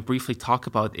also want to briefly talk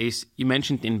about is you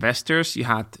mentioned investors. You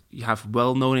have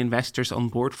well-known investors on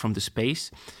board from the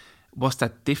space. Was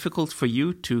that difficult for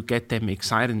you to get them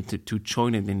excited to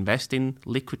join and invest in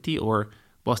Liquity, or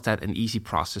was that an easy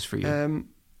process for you?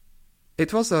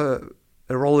 It was a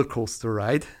roller coaster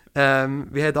ride.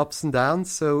 We had ups and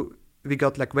downs. So we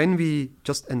got like, when we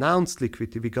just announced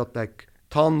Liquity, we got like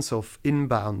tons of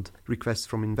inbound requests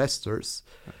from investors,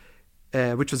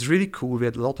 which was really cool. We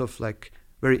had a lot of like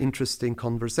very interesting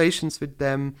conversations with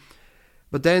them.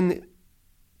 But then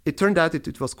it turned out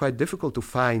it was quite difficult to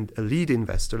find a lead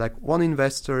investor, like one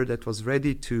investor that was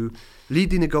ready to lead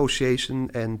the negotiation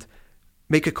and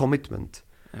make a commitment.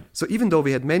 Yeah. So even though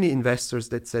we had many investors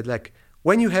that said like,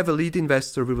 when you have a lead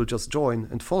investor, we will just join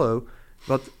and follow.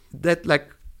 But that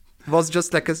like was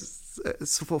just like a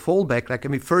fallback. Like, I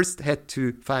mean, first had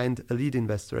to find a lead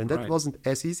investor, and that wasn't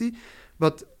as easy.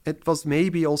 But it was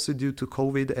maybe also due to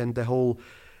COVID, and the whole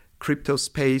crypto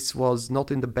space was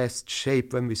not in the best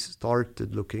shape when we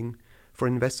started looking for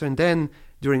an investor. And then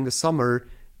during the summer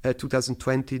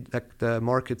 2020, like the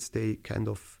markets, they kind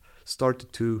of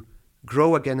started to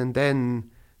grow again, and then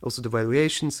also the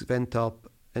valuations went up,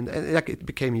 and like it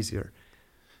became easier.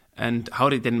 And how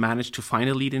did they then manage to find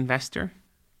a lead investor?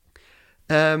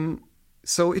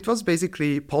 So it was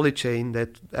basically Polychain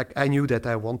that I knew that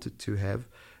I wanted to have.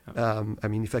 I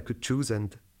mean, if I could choose,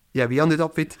 and yeah, we ended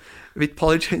up with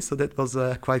Polychain, so that was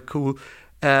quite cool.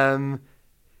 I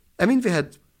mean, we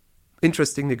had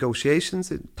interesting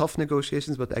negotiations, tough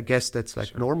negotiations, but I guess that's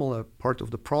like normal, a part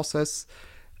of the process.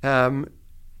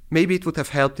 Maybe it would have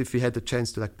helped if we had the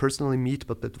chance to like personally meet,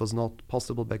 but that was not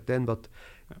possible back then. But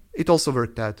it also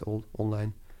worked out all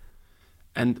online.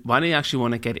 And why do you actually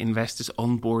want to get investors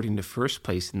on board in the first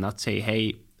place, and not say,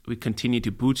 hey, we continue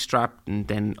to bootstrap and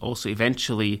then also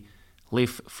eventually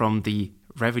live from the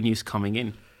revenues coming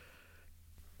in?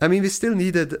 I mean, we still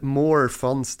needed more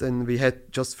funds than we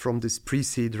had just from this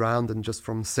pre-seed round and just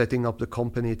from setting up the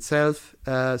company itself.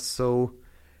 So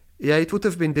yeah, it would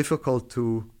have been difficult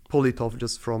to pull it off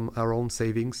just from our own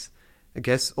savings, I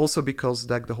guess. Also because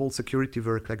like the whole security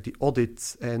work, like the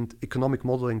audits and economic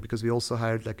modeling, because we also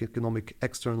hired like economic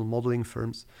external modeling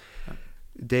firms.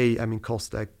 They, I mean,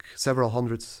 cost like several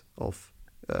hundreds of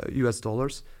US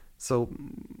dollars. So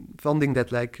funding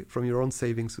that like from your own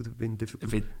savings would have been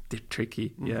difficult. A bit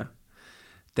tricky, yeah.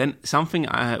 Then something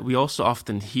we also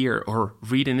often hear or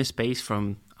read in the space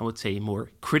from, I would say,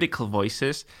 more critical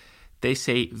voices, they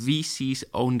say VCs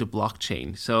own the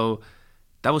blockchain. So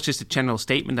that was just a general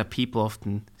statement that people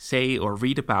often say or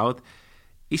read about.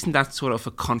 Isn't that sort of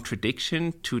a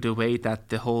contradiction to the way that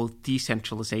the whole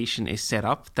decentralization is set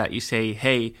up? That you say,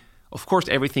 hey, of course,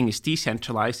 everything is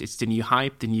decentralized. It's the new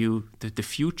hype, the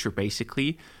future,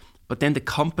 basically. But then the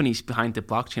companies behind the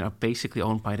blockchain are basically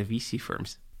owned by the VC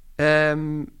firms.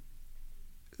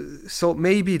 So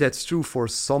maybe that's true for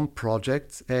some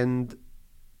projects. And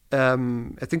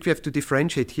I think we have to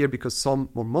differentiate here, because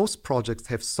most projects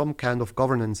have some kind of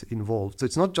governance involved. So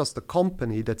it's not just the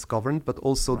company that's governed, but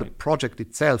also the project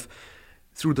itself.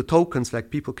 through the tokens, like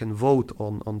people can vote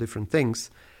on different things.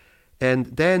 And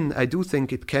then I do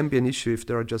think it can be an issue if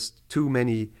there are just too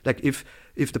many, like if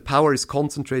the power is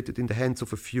concentrated in the hands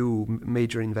of a few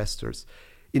major investors.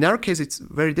 In our case, it's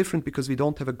very different because we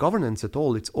don't have a governance at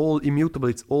all. It's all immutable.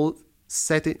 It's all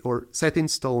set in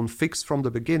stone, fixed from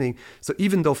the beginning. So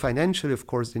even though financially, of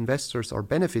course, the investors are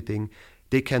benefiting,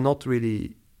 they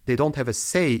don't have a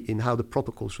say in how the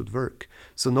protocol should work.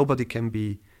 So nobody can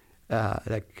be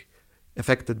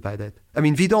affected by that. I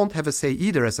mean, we don't have a say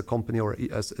either as a company or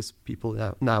as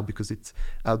people now because it's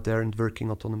out there and working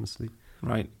autonomously.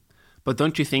 Right. But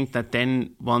don't you think that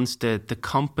then once the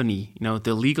company,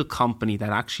 the legal company that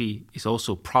actually is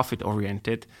also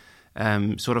profit-oriented,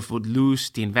 sort of would lose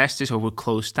the investors or would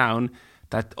close down,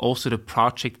 that also the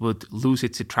project would lose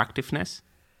its attractiveness?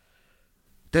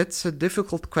 That's a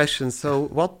difficult question.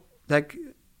 So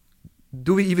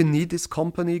do we even need this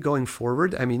company going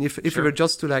forward? I mean, if we were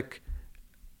just to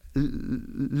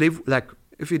live,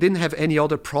 if we didn't have any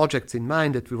other projects in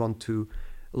mind that we want to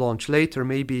launch later,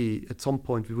 maybe at some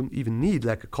point we wouldn't even need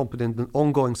a company and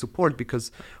ongoing support,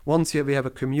 because once we have a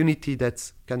community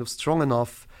that's kind of strong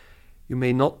enough, you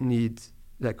may not need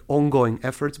ongoing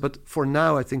efforts. But for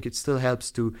now, I think it still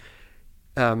helps to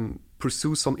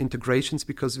pursue some integrations,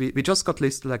 because we just got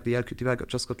listed, the LQTY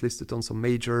just got listed on some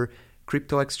major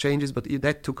crypto exchanges, but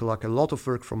that took a lot of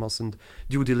work from us and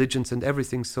due diligence and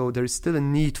everything. So there is still a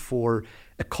need for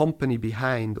a company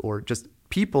behind, or just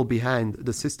people behind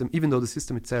the system, even though the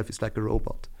system itself is like a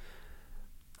robot.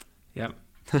 Yeah.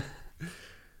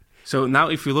 So now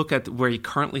if you look at where you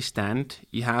currently stand,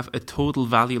 you have a total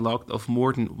value locked of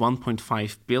more than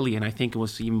 1.5 billion. I think it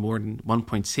was even more than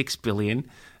 1.6 billion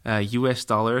US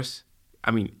dollars.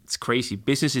 I mean, it's crazy.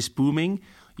 Business is booming.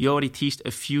 You already teased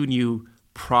a few new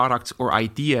products or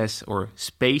ideas or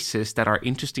spaces that are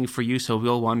interesting for you. So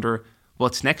we'll wonder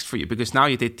what's next for you, because now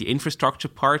you did the infrastructure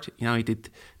part, you did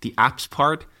the apps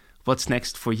part. What's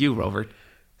next for you, Robert?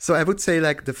 So I would say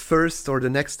the first or the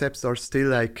next steps are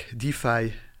still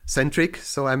DeFi centric.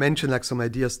 So I mentioned some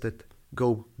ideas that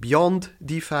go beyond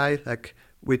DeFi,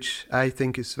 which I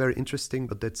think is very interesting,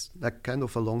 but that's kind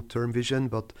of a long-term vision.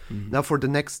 But now for the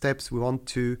next steps, we want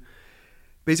to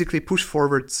basically push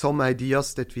forward some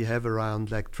ideas that we have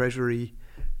around treasury,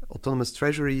 autonomous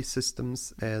treasury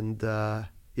systems. And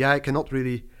I cannot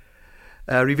really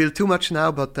reveal too much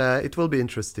now, but it will be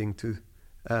interesting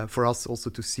for us also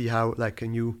to see how a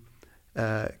new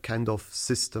kind of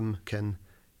system can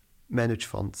manage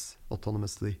funds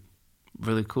autonomously.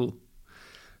 Really cool.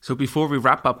 So before we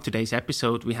wrap up today's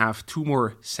episode, we have two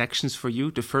more sections for you.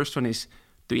 The first one is,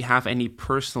 do you have any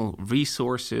personal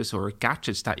resources or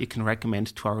gadgets that you can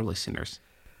recommend to our listeners?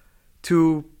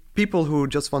 To people who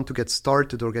just want to get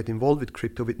started or get involved with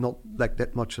crypto with not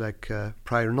that much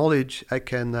prior knowledge, I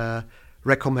can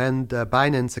recommend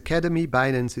Binance Academy.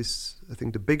 Binance is, I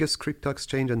think, the biggest crypto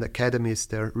exchange, and Academy is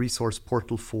their resource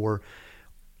portal for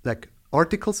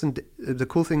articles. And the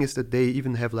cool thing is that they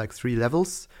even have 3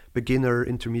 levels: beginner,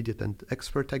 intermediate, and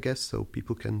expert, I guess. So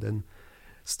people can then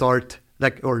start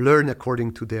or learn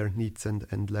according to their needs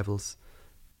and levels.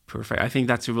 Perfect. I think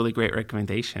that's a really great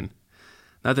recommendation.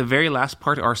 Now, the very last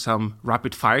part are some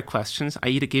rapid fire questions. I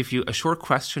either give you a short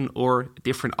question or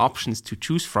different options to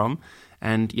choose from,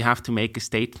 and you have to make a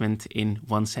statement in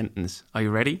one sentence. Are you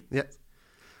ready? Yes.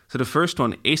 So the first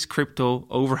one, is crypto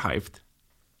overhyped?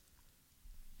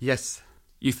 Yes.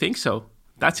 You think so?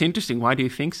 That's interesting. Why do you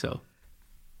think so?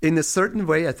 In a certain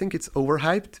way, I think it's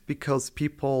overhyped because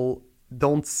people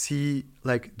don't see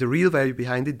the real value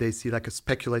behind it. They see a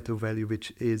speculative value,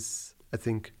 which is, I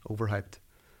think, overhyped.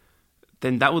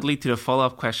 Then that would lead to the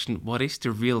follow-up question, what is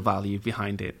the real value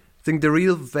behind it? I think the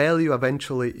real value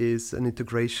eventually is an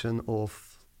integration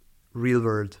of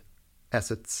real-world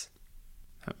assets.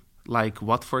 Like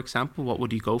what, for example? What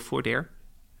would you go for there?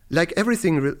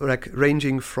 Everything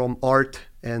ranging from art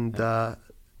and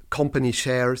company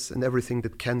shares and everything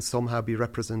that can somehow be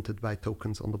represented by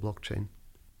tokens on the blockchain.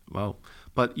 Wow.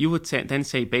 But you would then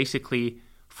say basically,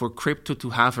 for crypto to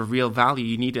have a real value,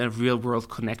 you need a real-world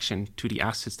connection to the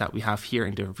assets that we have here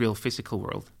in the real physical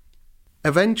world.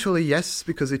 Eventually, yes,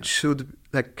 because it should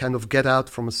kind of get out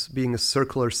from being a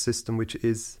circular system, which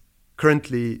is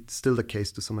currently still the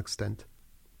case to some extent.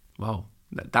 Wow.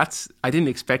 I didn't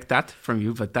expect that from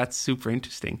you, but that's super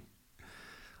interesting.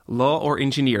 Law or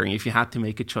engineering, if you had to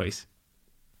make a choice?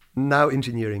 Now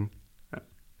engineering.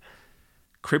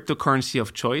 Cryptocurrency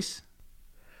of choice?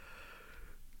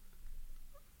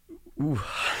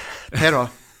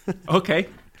 Terra. Okay.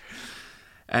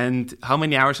 And how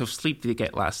many hours of sleep did you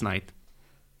get last night?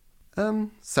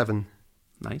 7.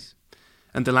 Nice.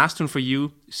 And the last one for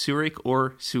you, Zurich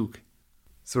or Zug?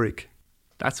 Zurich.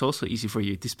 That's also easy for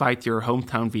you, despite your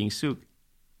hometown being Zug.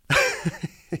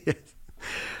 Yes.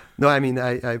 No, I mean,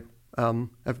 I've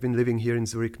been living here in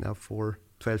Zurich now for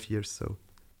 12 years. So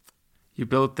you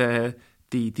built the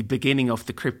beginning of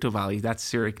the crypto valley. That's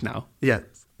Zurich now.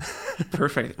 Yes.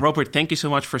 Perfect. Robert, thank you so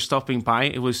much for stopping by.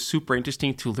 It was super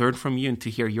interesting to learn from you and to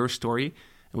hear your story.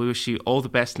 And we wish you all the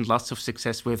best and lots of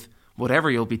success with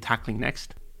whatever you'll be tackling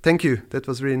next. Thank you. That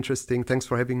was really interesting. Thanks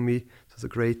for having me. It was a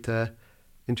great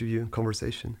interview and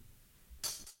conversation.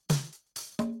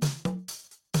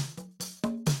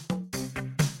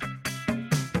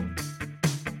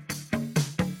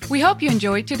 We hope you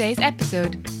enjoyed today's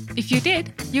episode. If you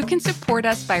did, you can support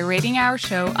us by rating our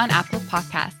show on Apple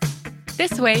Podcasts.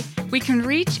 This way, we can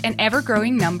reach an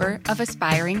ever-growing number of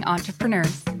aspiring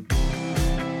entrepreneurs.